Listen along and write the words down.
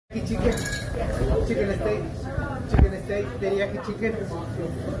Chicken, chicken steak, teriyaki chicken,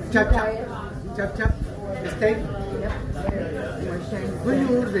 chop chop, steak. When you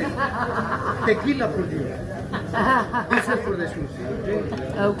order, tequila for you. This is for the sushi.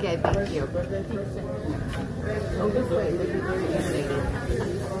 Okay, thank you.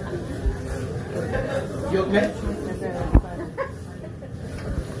 You okay?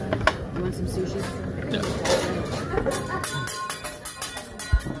 You want some sushi?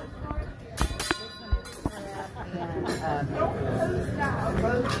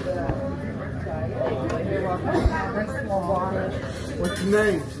 What's your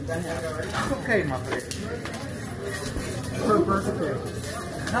name? It's okay, my friend. Her birthday.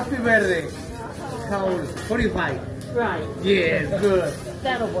 Happy birthday. How old? 45. Right. Yeah, good.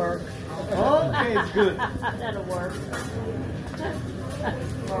 That'll work. Okay, it's good. That'll work.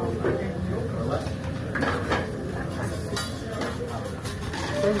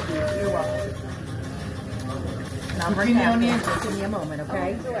 Thank you. You're welcome. I'll bring that in. Just give me a moment,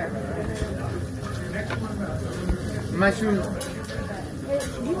 okay? Mushroom.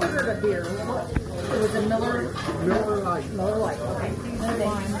 You ordered a beer. It was a Miller Light. Miller Light. Okay.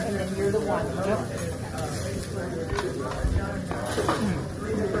 And then you're the one. Yep.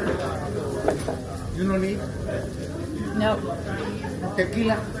 You don't need No.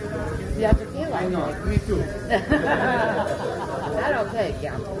 tequila? Yeah, tequila. I know. Me too. That'll take,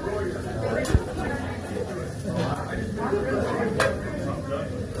 yeah.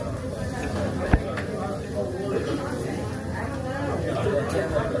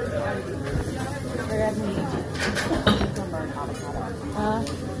 Crab meat, cucumber, and avocado.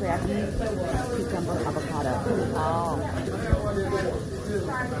 Crab meat, cucumber, avocado. Oh.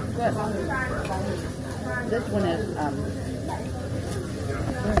 Good. This one is,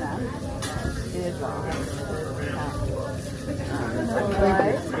 tuna. It is raw.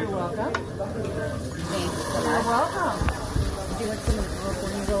 Right. You're welcome. Thanks so much. You're welcome. Do you want some of the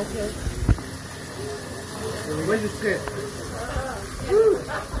California roll too? What you say?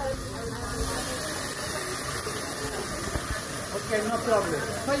 Okay, no problem.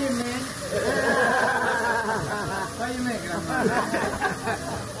 How you man? How you man, grandma?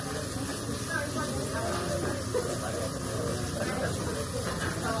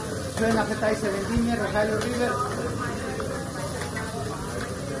 Soy en appetizer Vendimia, Rogelio River.